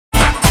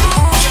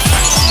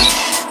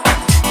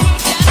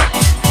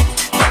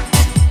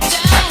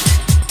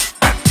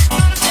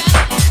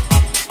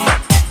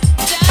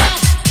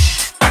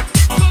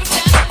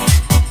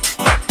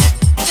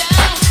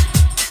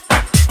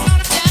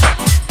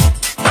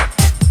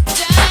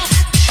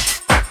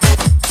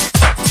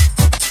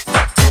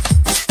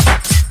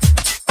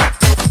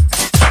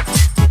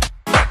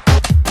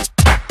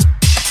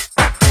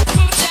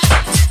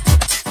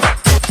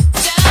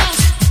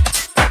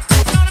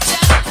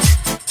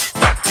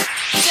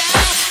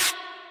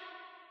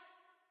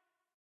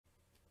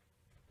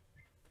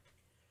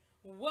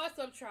What's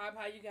up, tribe?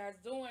 How you guys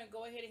doing?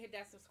 Go ahead and hit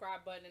that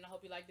subscribe button, and I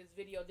hope you like this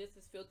video. This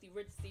is Filthy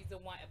Rich Season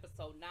 1,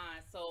 Episode 9.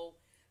 So,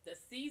 the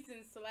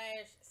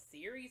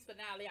season/series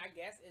finale, I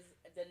guess, is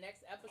the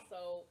next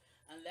episode,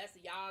 unless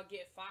y'all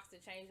get Fox to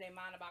change their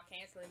mind about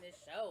canceling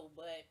this show,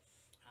 but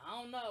I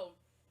don't know.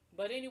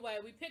 But anyway,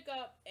 we pick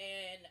up,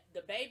 and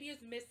the baby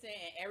is missing,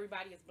 and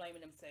everybody is blaming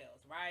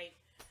themselves, right?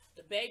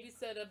 The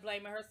babysitter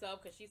blaming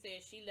herself because she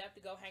said she left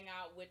to go hang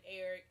out with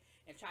Eric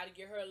and try to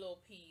get her a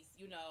little piece,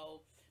 you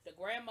know. The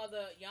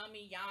grandmother,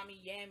 Yummy,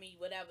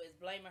 whatever, is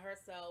blaming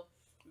herself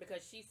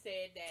because she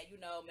said that,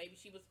 you know, maybe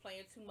she was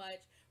playing too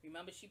much.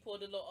 Remember, she pulled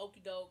a little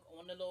okie doke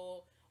on the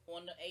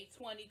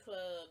 820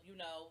 club, you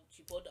know.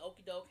 She pulled the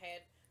okie doke,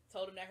 had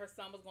told him that her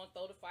son was going to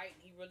throw the fight,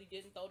 and he really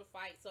didn't throw the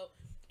fight. So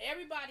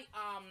everybody,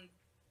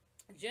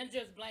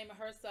 Ginger's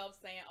blaming herself,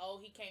 saying, oh,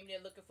 he came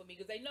there looking for me,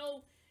 because they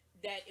know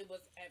that it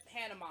was at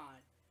Panama,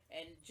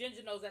 and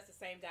Ginger knows that's the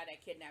same guy that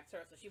kidnapped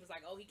her. So she was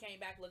like, oh, he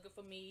came back looking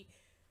for me.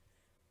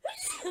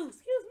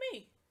 Excuse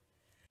me.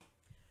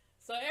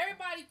 So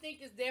everybody think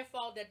it's their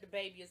fault that the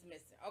baby is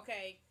missing.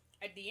 Okay,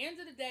 at the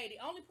end of the day,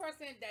 the only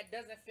person that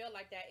doesn't feel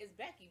like that is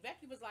Becky.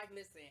 Becky was like,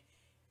 listen,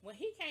 when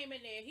he came in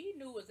there, he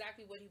knew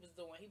exactly what he was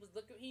doing.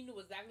 He knew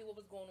exactly what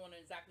was going on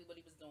and exactly what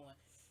he was doing.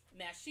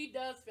 Now, she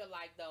does feel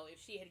like, though, if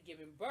she had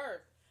given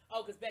birth,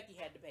 because Becky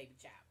had the baby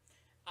child,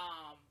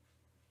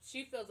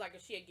 she feels like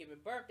if she had given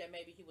birth, that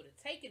maybe he would have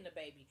taken the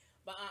baby.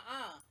 But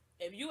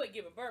if you had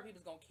given birth, he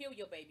was going to kill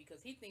your baby,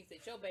 because he thinks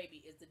that your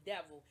baby is the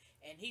devil,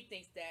 and he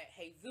thinks that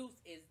Jesus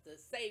is the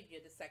savior,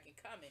 the second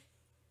coming.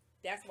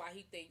 That's why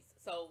he thinks.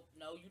 So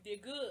no, you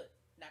did good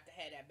not to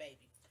have that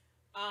baby.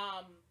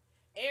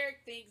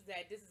 Eric thinks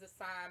that this is a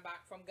sign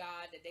from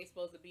God that they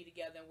supposed to be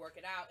together and work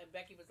it out, and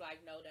Becky was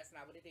like, no, that's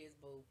not what it is,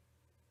 boo.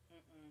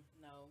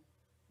 No,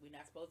 we're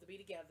not supposed to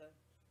be together.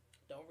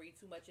 Don't read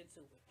too much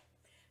into it.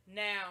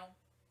 Now,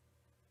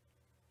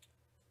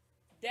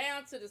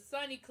 down to the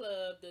Sunny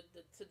Club,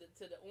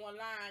 to the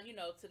online, you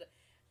know, to the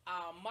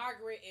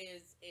Margaret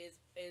is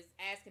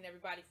asking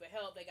everybody for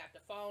help. They got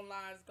the phone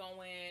lines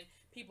going,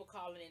 people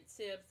calling in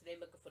tips. They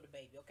looking for the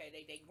baby. Okay,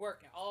 they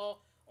working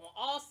on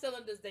all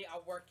cylinders. They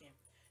are working.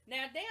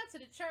 Now down to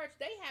the church,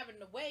 they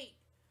having to wait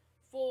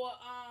for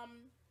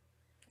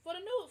what's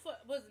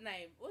the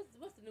name?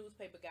 What's the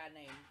newspaper guy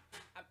name?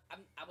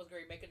 I was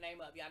going to make a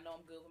name up. Y'all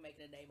know I'm good for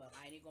making a name up.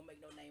 I ain't even gonna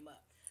make no name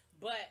up.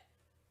 But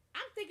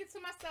I'm thinking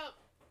to myself,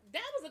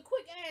 that was a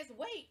quick ass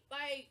wait.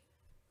 Like,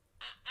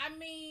 I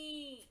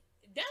mean,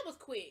 that was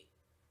quick.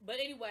 But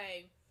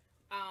anyway,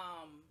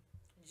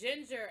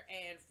 Ginger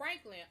and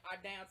Franklin are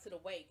down to the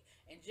wake,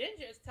 and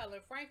Ginger is telling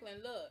Franklin,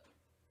 look,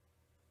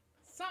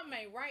 something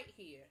ain't right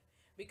here,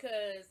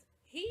 because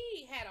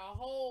he had a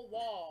whole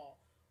wall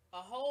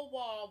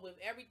with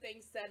everything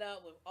set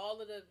up, with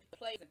all of the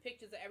plays and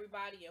pictures of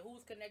everybody and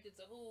who's connected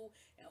to who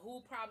and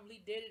who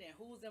probably did it and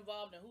who's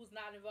involved and who's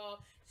not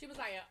involved. She was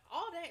like,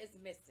 all that is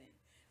missing.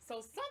 So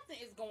something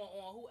is going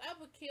on.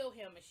 Whoever killed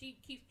him, and she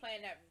keeps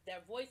playing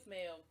that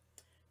voicemail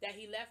that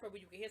he left her where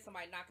you can hear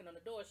somebody knocking on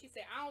the door. She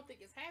said, I don't think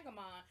it's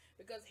Hagamon,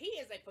 because he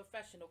is a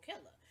professional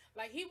killer.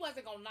 Like, he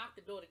wasn't going to knock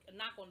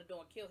on the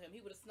door and kill him.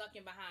 He would have snuck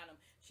in behind him.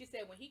 She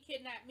said, when he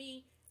kidnapped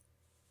me,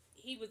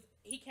 he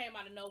came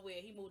out of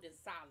nowhere. He moved in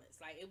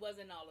silence. Like, it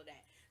wasn't all of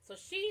that. So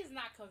she's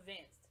not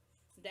convinced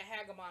that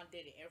Hagamon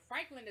did it. And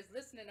Franklin is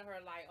listening to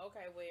her like,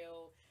 okay,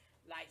 well,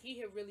 like,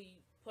 he had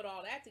really put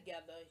all that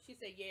together. She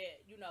said, yeah,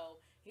 you know,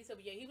 he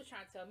said, yeah, he was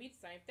trying to tell me the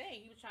same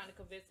thing. He was trying to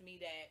convince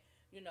me that,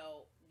 you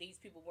know, these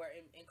people were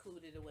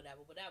included or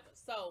whatever.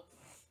 So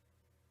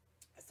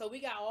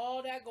we got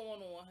all that going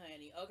on,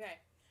 honey. Okay.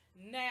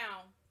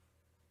 Now,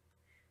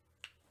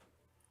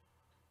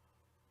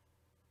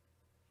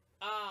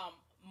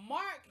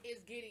 Mark is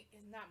getting,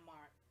 it's not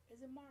Mark.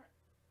 Is it Mark?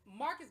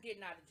 Mark is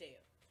getting out of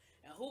jail.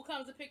 And who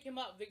comes to pick him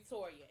up?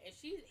 Victoria. And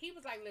he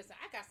was like, listen,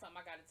 I got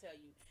something I got to tell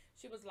you.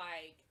 She was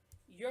like,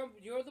 you're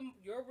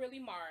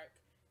really Mark.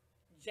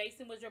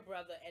 Jason was your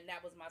brother, and that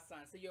was my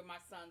son. So you're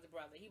my son's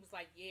brother. He was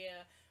like,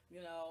 yeah,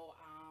 you know,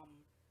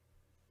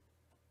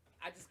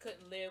 I just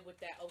couldn't live with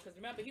that. Oh, because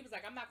remember, he was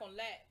like, I'm not going to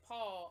let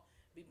Paul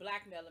be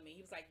blackmailing me. He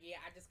was like, yeah,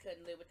 I just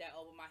couldn't live with that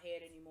over my head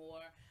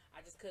anymore.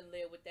 I just couldn't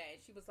live with that. And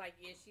she was like,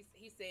 yeah,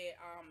 he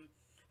said,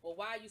 well,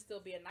 why are you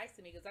still being nice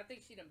to me? Because I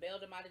think she done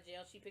bailed him out of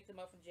jail. She picked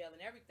him up from jail and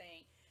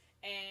everything.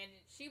 And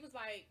she was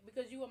like,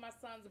 because you were my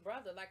son's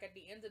brother. Like, at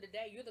the end of the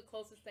day, you're the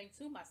closest thing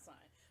to my son.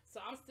 So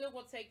I'm still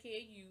going to take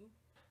care of you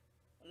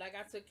like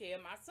I took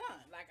care of my son.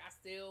 Like, I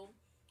still,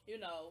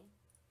 you know,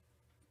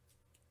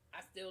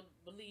 I still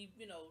believe,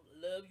 you know,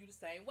 love you the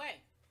same way.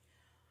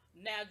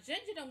 Now,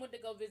 Ginger done went to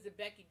go visit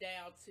Becky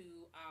down to,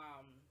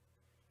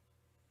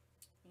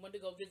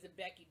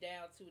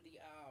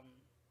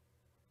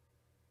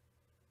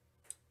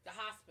 the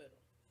hospital.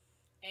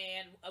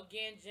 And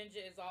again,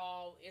 Ginger is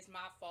all, it's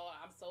my fault,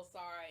 I'm so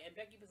sorry. And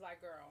Becky was like,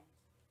 girl,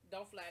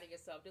 don't flatter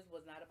yourself. This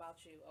was not about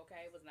you,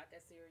 okay? It was not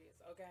that serious,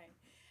 okay?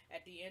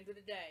 At the end of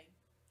the day,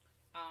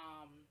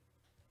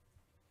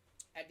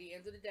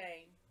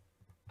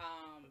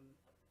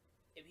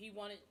 if he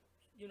wanted,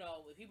 you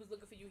know, if he was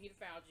looking for you, he'd have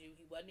found you.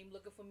 He wasn't even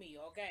looking for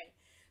me, okay?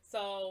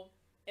 So,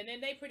 and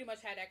then they pretty much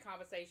had that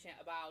conversation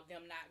about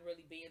them not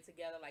really being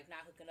together, like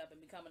not hooking up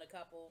and becoming a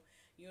couple,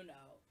 you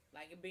know,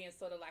 like it being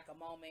sort of like a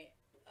moment,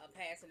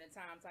 passing in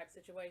time type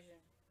situation.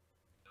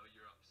 No,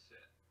 you're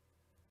upset.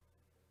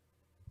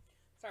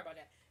 Sorry about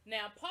that.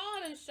 Now,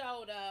 Paul done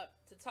showed up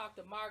to talk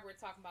to Margaret,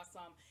 talking about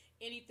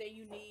anything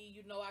you need.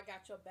 You know, I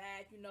got your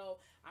back. You know,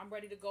 I'm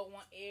ready to go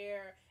on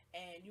air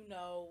and, you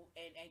know,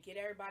 and get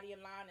everybody in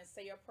line and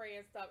say your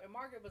prayer and stuff. And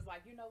Margaret was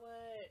like, you know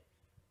what?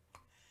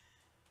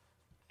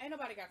 Ain't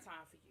nobody got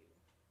time for you.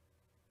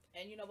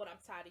 And you know what? I'm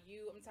tired of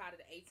you. I'm tired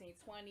of the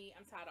 1820.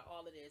 I'm tired of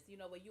all of this. You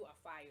know what? You are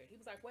fired. He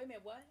was like, wait a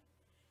minute, what?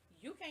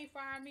 You can't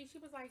fire me. She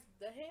was like,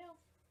 the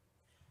hell?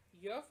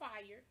 You're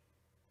fired.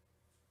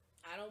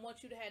 I don't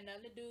want you to have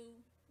nothing to do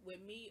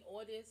with me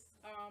or this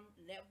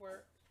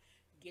network.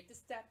 Get to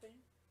stepping.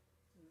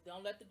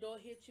 Don't let the door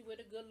hit you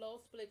with a good low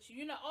split you.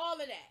 You know, all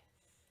of that.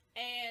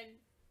 And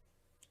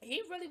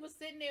he really was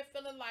sitting there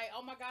feeling like,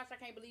 oh my gosh,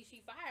 I can't believe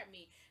she fired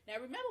me.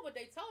 Now remember what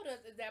they told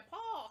us is that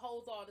Paul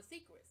holds all the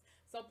secrets.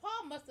 So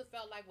Paul must have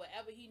felt like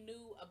whatever he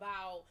knew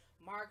about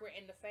Margaret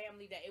and the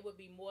family, that it would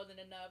be more than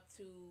enough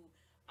to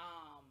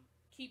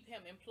keep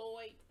him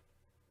employed.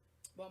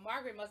 But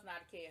Margaret must not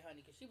have cared,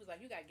 honey, because she was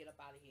like, you got to get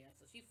up out of here.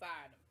 So she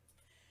fired him.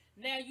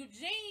 Now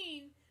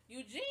Eugene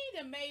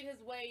done made his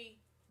way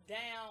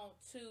down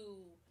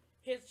to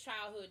his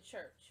childhood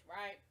church,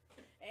 right?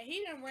 And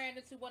he done ran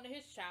into one of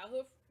his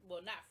childhood,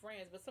 well, not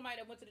friends, but somebody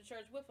that went to the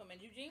church with him. And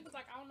Eugene was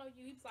like, I don't know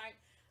you. He was like,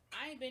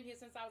 I ain't been here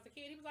since I was a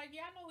kid. He was like,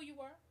 yeah, I know who you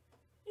were.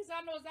 He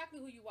said, I know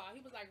exactly who you are. He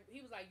was like,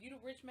 you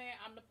the rich man,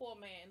 I'm the poor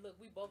man. And look,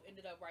 we both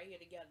ended up right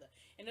here together.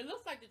 And it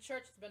looks like the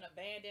church has been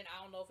abandoned. I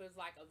don't know if it was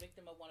like a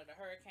victim of one of the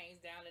hurricanes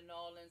down in New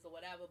Orleans or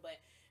whatever,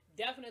 but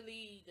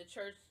definitely the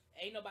church,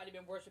 ain't nobody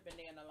been worshiping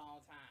there in a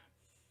long time.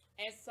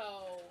 And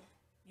so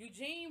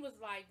Eugene was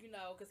like, you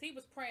know, because he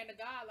was praying to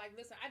God, like,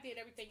 listen, I did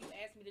everything you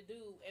asked me to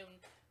do, and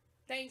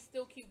things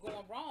still keep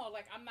going wrong.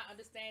 Like, I'm not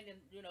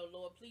understanding, you know,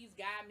 Lord, please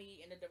guide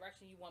me in the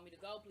direction you want me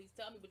to go. Please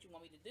tell me what you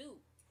want me to do.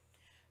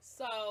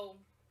 So,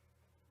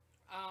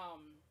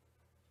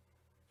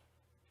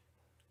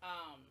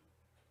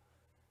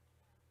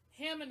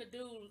 him and the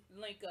dude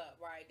link up,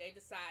 right? They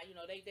decide, you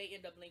know, they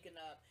end up linking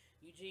up.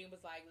 Eugene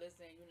was like,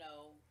 listen, you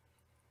know,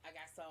 I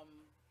got some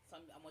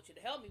I want you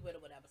to help me with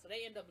or whatever. So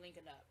they end up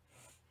linking up.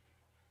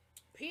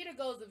 Peter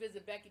goes to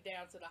visit Becky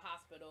down to the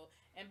hospital,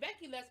 and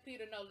Becky lets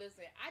Peter know,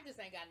 listen, I just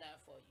ain't got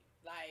nothing for you.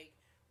 Like,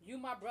 you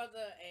my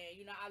brother, and,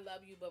 you know, I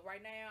love you, but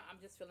right now, I'm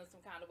just feeling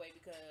some kind of way,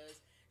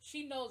 because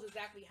she knows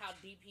exactly how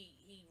deep he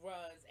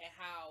runs and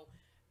how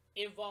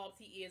involved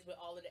he is with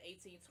all of the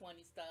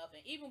 1820 stuff,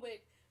 and even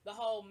with the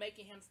whole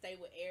making him stay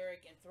with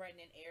Eric and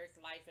threatening Eric's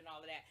life and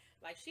all of that.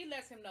 Like, she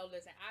lets him know,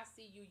 listen, I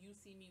see you, you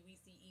see me, we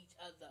see each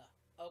other,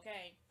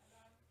 okay?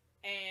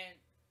 And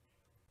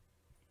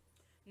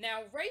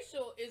now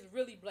Rachel is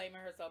really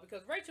blaming herself,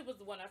 because Rachel was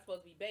the one that's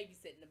supposed to be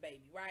babysitting the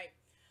baby, right?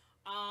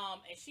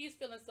 And she's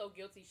feeling so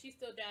guilty. She's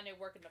still down there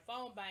working the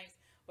phone banks,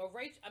 but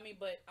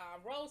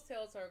Rose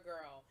tells her,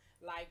 girl,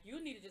 like, you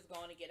need to just go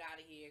on and get out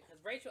of here,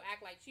 because Rachel act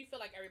like she feel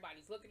like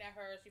everybody's looking at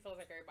her. She feels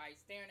like everybody's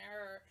staring at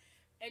her.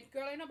 And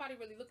girl, ain't nobody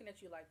really looking at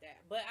you like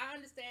that. But I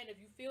understand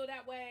if you feel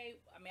that way.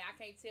 I mean, I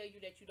can't tell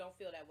you that you don't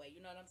feel that way. You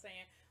know what I'm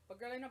saying?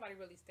 But girl, ain't nobody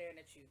really staring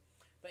at you.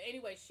 But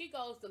anyway, she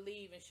goes to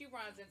leave, and she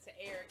runs into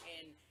Eric,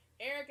 and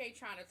Eric ain't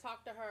trying to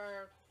talk to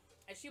her.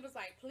 And she was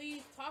like,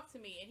 please talk to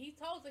me. And he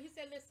told her, he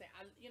said, listen,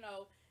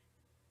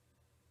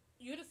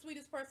 you're the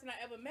sweetest person I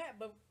ever met,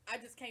 but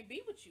I just can't be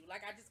with you.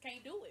 Like, I just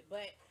can't do it.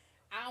 But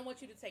I don't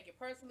want you to take it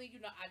personally.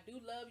 You know, I do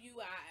love you.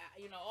 I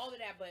you know, all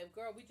of that. But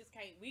girl, we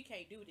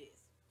can't do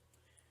this.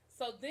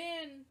 So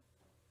then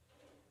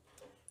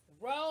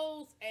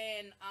Rose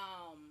and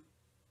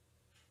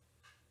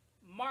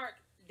Mark,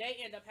 they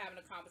end up having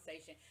a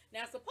conversation.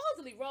 Now,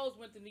 supposedly Rose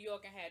went to New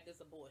York and had this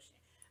abortion.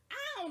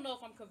 I don't know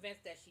if I'm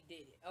convinced that she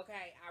did it,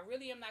 okay? I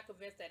really am not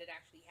convinced that it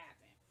actually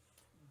happened.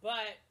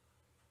 But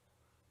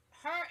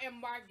her and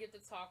Mark get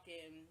to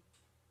talking.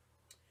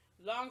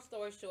 Long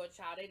story short,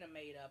 child, they done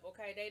made up,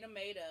 okay? They done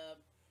made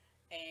up,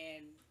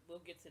 and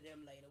we'll get to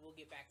them later. We'll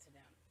get back to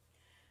them.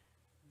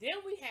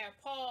 Then we have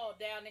Paul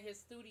down in his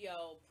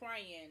studio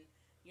praying.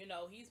 You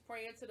know, he's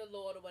praying to the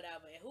Lord or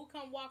whatever. And who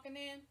come walking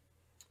in?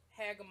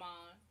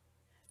 Hagamon.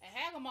 And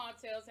Hagamon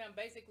tells him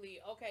basically,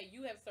 okay,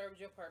 you have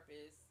served your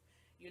purpose.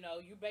 You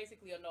know, you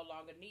basically are no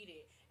longer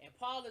needed. And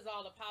Paul is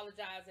all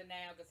apologizing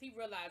now, because he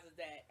realizes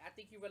that, I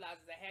think he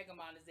realizes that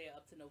Hagamon is there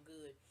up to no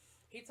good.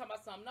 He talking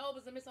about something, no,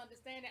 it was a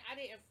misunderstanding. I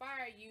didn't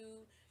fire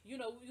you. You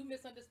know, you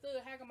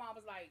misunderstood. Hagamon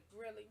was like,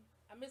 really?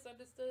 I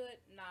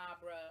misunderstood? Nah,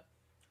 bruh.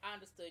 I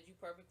understood you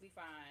perfectly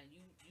fine. You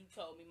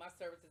told me my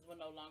services were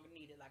no longer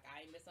needed. Like,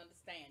 I ain't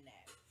misunderstand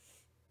that.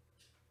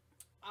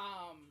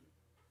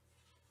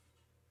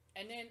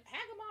 And then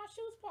Hagamon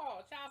shoots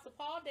Paul. Child, so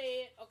Paul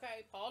dead.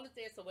 Okay, Paul is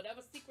dead. So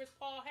whatever secrets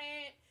Paul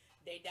had,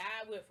 they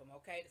died with him.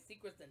 Okay, the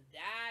secrets then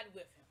died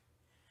with him.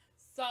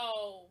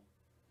 So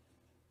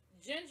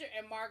Ginger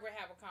and Margaret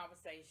have a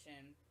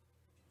conversation.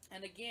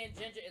 And again,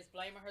 Ginger is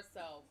blaming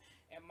herself.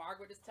 And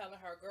Margaret is telling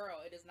her,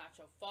 girl, it is not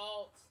your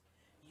fault.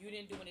 You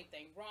didn't do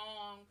anything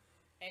wrong.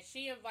 And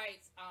she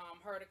invites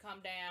her to come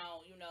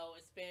down, you know,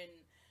 and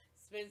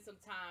spend some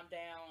time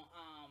down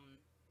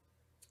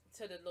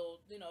to the little,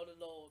 you know, the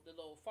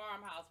little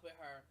farmhouse with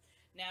her.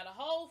 Now the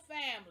whole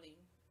family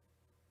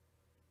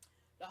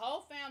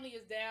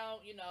is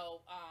down, you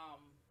know,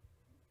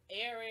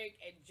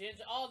 Eric and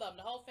Ginger, all of them,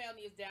 the whole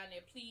family is down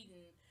there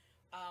pleading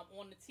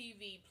on the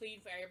TV,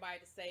 pleading for everybody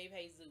to save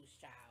Jesus,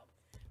 child.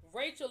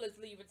 Rachel is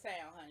leaving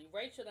town, honey.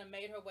 Rachel done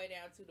made her way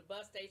down to the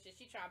bus station.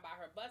 She trying to buy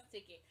her bus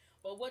ticket.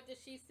 But what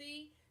does she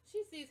see?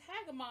 She sees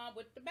Hagamon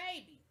with the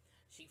baby.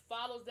 She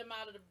follows them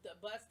out of the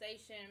bus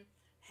station.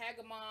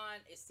 Hagamon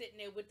is sitting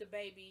there with the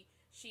baby.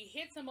 She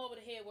hits him over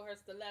the head with her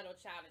stiletto,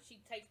 child, and she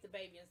takes the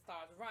baby and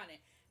starts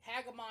running.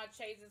 Hagamon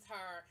chases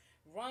her,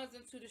 runs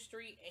into the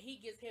street, and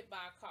he gets hit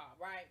by a car,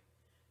 right?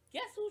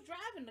 Guess who's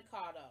driving the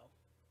car, though?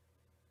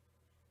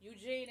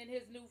 Eugene and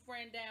his new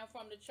friend down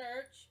from the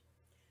church.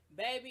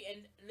 Baby,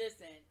 and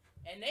listen,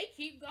 and they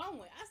keep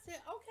going. I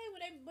said, okay,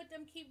 well, they let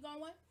them keep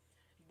going.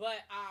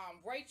 But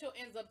Rachel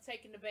ends up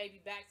taking the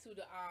baby back to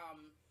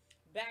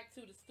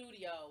the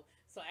studio.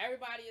 So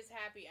everybody is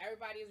happy.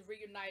 Everybody is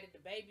reunited.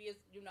 The baby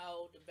is, you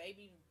know, the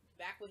baby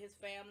back with his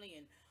family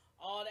and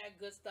all that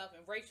good stuff.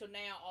 And Rachel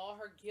now, all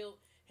her guilt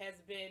has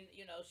been,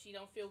 you know, she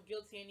don't feel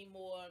guilty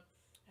anymore.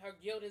 Her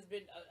guilt has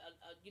been,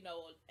 you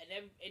know,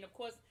 and of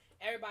course,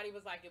 everybody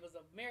was like, it was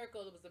a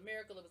miracle, it was a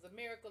miracle, it was a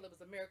miracle, it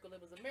was a miracle,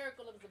 it was a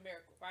miracle, it was a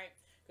miracle, right?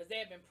 Because they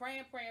had been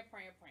praying.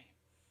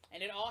 And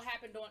it all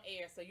happened on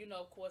air. So, you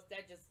know, of course,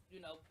 that just,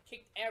 you know,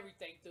 kicked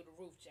everything through the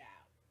roof,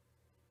 child.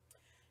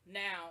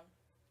 Now,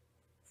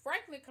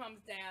 Franklin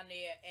comes down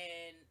there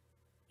and,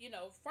 you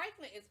know,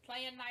 Franklin is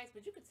playing nice,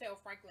 but you can tell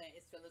Franklin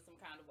is feeling some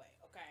kind of way,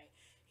 okay?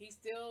 He's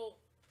still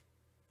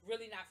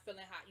really not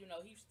feeling hot. You know,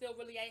 he still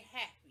really ain't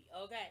happy,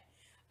 okay?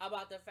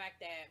 About the fact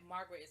that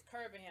Margaret is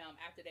curving him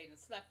after they done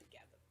slept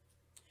together.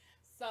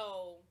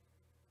 So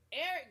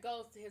Eric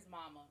goes to his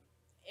mama.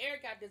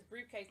 Eric got this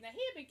briefcase. Now, he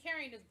had been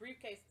carrying this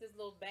briefcase, this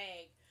little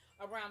bag,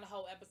 around the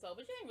whole episode,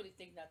 but you didn't really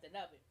think nothing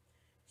of it.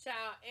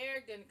 Child,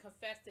 Eric didn't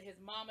confess to his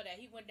mama that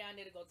he went down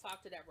there to go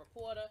talk to that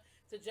reporter,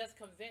 to just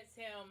convince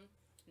him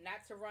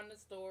not to run the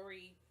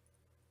story,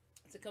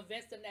 to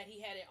convince him that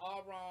he had it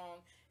all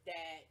wrong,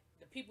 that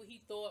the people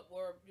he thought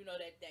were, you know,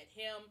 that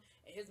him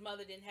and his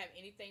mother didn't have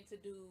anything to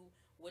do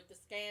with the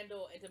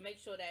scandal, and to make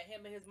sure that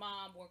him and his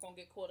mom weren't going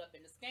to get caught up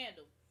in the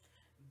scandal.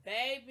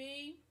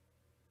 Baby,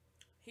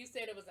 he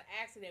said it was an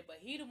accident, but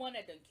he the one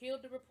that done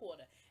killed the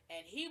reporter,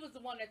 and he was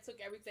the one that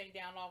took everything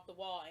down off the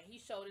wall, and he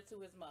showed it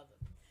to his mother.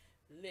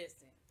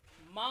 Listen,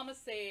 mama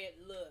said,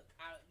 look,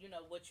 you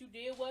know, what you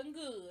did wasn't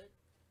good,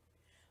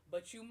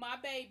 but you my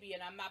baby,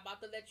 and I'm not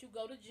about to let you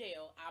go to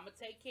jail. I'm going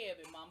to take care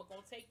of it. Mama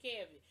going to take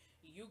care of it.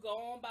 You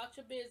go on about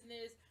your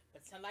business,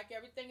 pretend like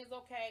everything is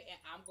okay, and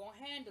I'm going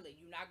to handle it.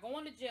 You're not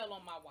going to jail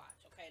on my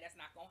watch, okay? That's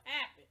not going to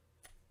happen.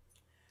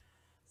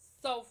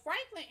 So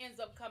Franklin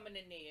ends up coming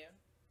in there,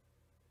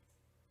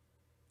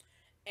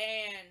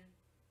 and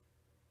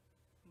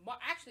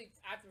actually,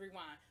 I have to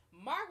rewind.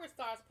 Margaret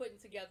starts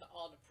putting together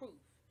all the proof,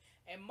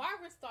 and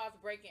Margaret starts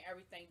breaking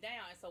everything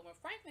down. And so when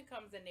Franklin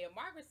comes in there,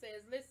 Margaret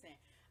says, listen,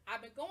 I've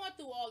been going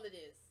through all of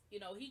this.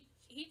 You know, he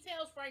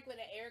tells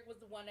Franklin that Eric was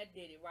the one that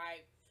did it,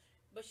 right?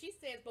 But she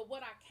says, but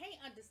what I can't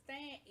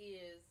understand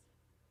is,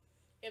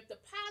 if the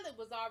pilot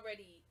was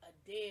already a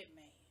dead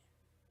man,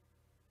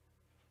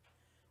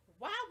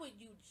 why would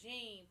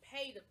Eugene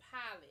pay the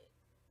pilot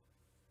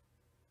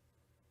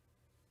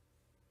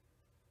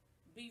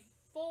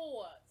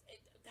before,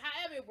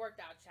 however it worked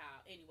out,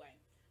 child, anyway,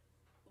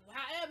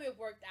 however it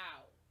worked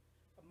out,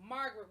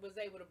 Margaret was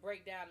able to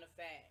break down the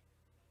fact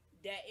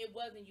that it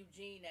wasn't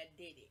Eugene that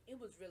did it. It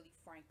was really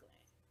Franklin.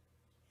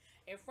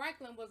 And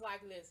Franklin was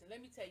like, listen, let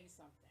me tell you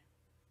something.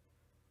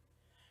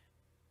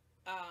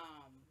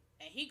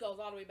 And he goes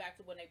all the way back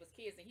to when they was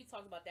kids, and he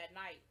talks about that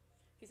night.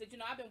 He said, you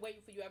know, I've been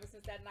waiting for you ever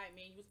since that night,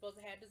 man. You were supposed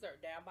to have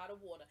dessert down by the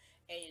water,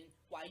 and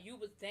while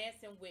you was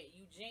dancing with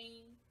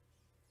Eugene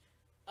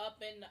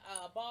up in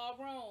the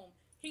ballroom,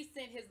 he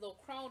sent his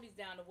little cronies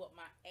down to whoop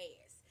my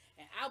ass,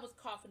 and I was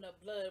coughing up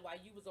blood while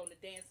you was on the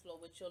dance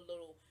floor with your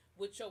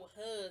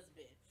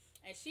husband.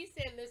 And she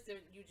said, listen,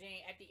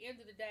 Eugene, at the end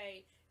of the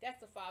day, that's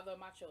the father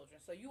of my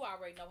children. So you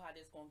already know how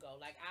this gonna go.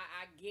 Like,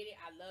 I get it.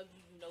 I love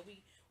you. You know,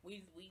 we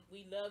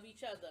love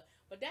each other.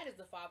 But that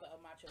is the father of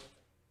my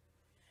children.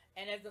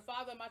 And as the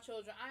father of my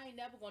children, I ain't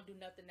never gonna do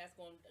nothing that's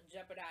gonna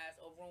jeopardize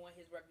or ruin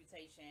his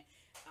reputation.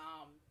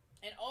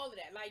 And all of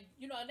that. Like,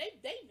 you know, and they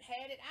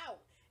had it out.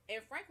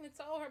 And Franklin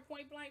told her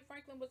point blank.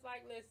 Franklin was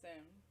like,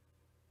 listen.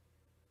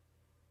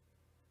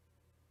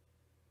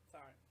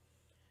 Sorry.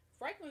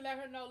 Franklin let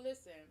her know,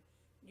 listen,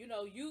 you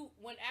know,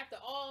 when after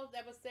all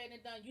that was said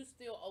and done, you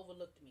still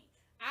overlooked me.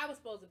 I was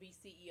supposed to be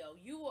CEO.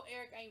 You or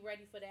Eric ain't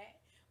ready for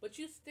that, but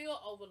you still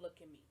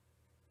overlooking me.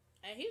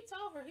 And he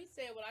told her, he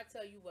said, well, I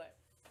tell you what,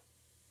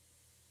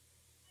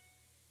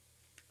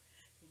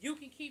 you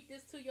can keep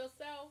this to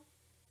yourself,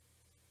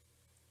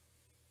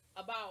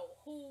 about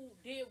who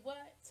did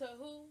what to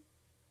who,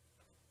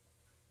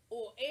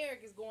 or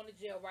Eric is going to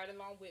jail right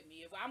along with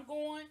me. If I'm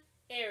going,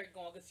 Eric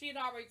going, because she had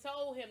already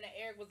told him that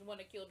Eric was the one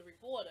that killed the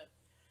reporter.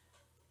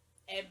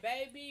 And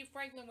baby,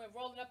 Franklin went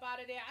rolling up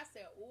out of there. I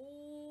said,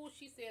 ooh,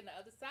 she's seeing the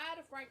other side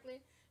of Franklin.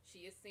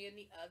 She is seeing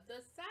the other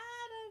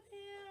side of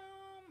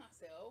him. I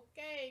said,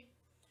 okay.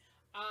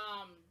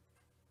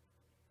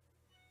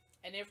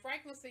 And then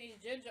Franklin sees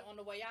Ginger on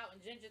the way out,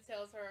 and Ginger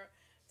tells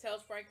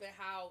Franklin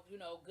how, you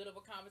know, good of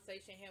a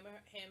conversation her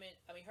and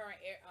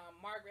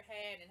Margaret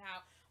had, and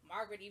how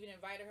Margaret even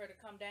invited her to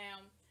come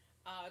down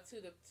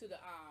to the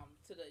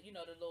you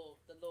know,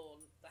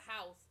 the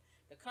house,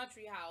 the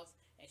country house,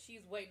 and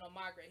she's waiting on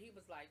Margaret. He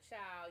was like,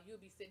 child, you'll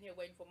be sitting here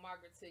waiting for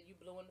Margaret till you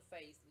blue in the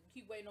face. You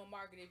keep waiting on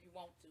Margaret if you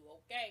want to,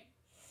 okay?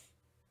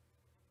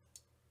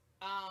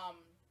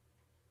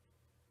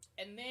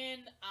 And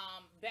then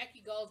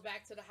Becky goes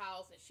back to the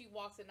house, and she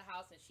walks in the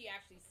house, and she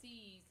actually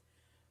sees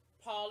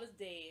Paul is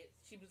dead.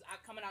 She was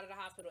coming out of the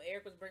hospital.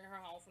 Eric was bringing her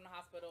home from the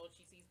hospital, and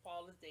she sees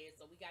Paul is dead,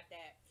 so we got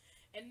that.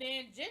 And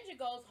then Ginger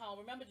goes home.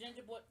 Remember,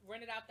 Ginger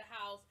rented out the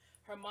house.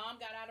 Her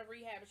mom got out of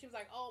rehab, and she was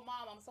like, oh,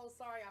 Mom, I'm so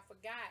sorry, I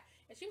forgot.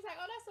 And she was like,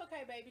 oh, that's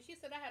okay, baby. She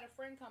said, I had a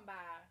friend come by,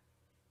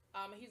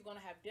 and he's going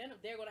to have dinner.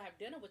 They're going to have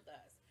dinner with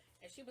us.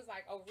 And she was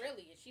like, oh,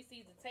 really? And she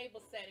sees the table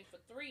setting for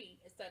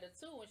 3 instead of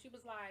 2, and she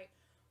was like,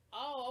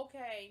 oh,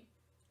 okay.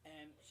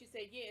 And she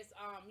said, yes,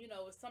 you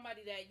know, it's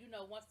somebody that, you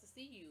know, wants to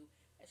see you.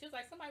 And she was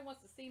like, somebody wants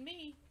to see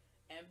me.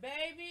 And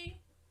baby,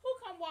 who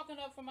come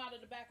walking up from out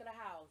of the back of the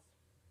house?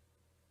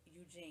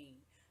 Eugene.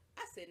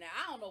 I said, now,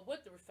 I don't know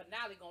what the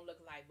finale gonna look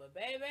like, but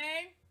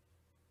baby,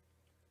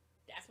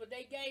 that's what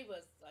they gave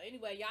us. So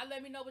anyway, y'all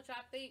let me know what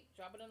y'all think.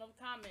 Drop it in the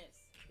comments.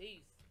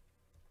 Peace.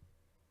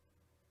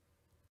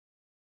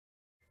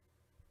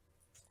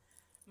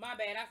 My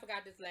bad, I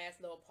forgot this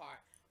last little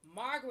part.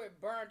 Margaret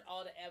burned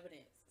all the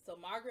evidence. So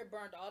Margaret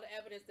burned all the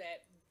evidence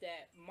that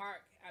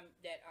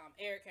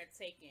Eric had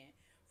taken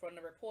from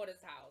the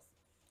reporter's house.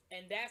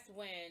 And that's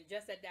when,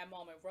 just at that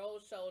moment,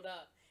 Rose showed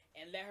up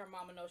and let her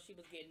mama know she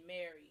was getting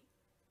married.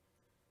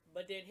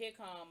 But then here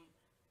come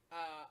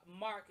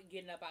Mark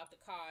getting up out the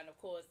car, and of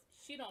course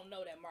she don't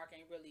know that Mark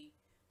ain't really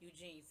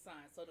Eugene's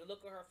son. So the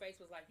look on her face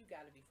was like, you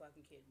gotta be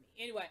fucking kidding me.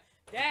 Anyway,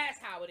 that's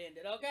how it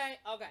ended. Okay.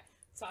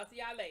 Talk to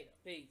y'all later.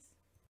 Peace.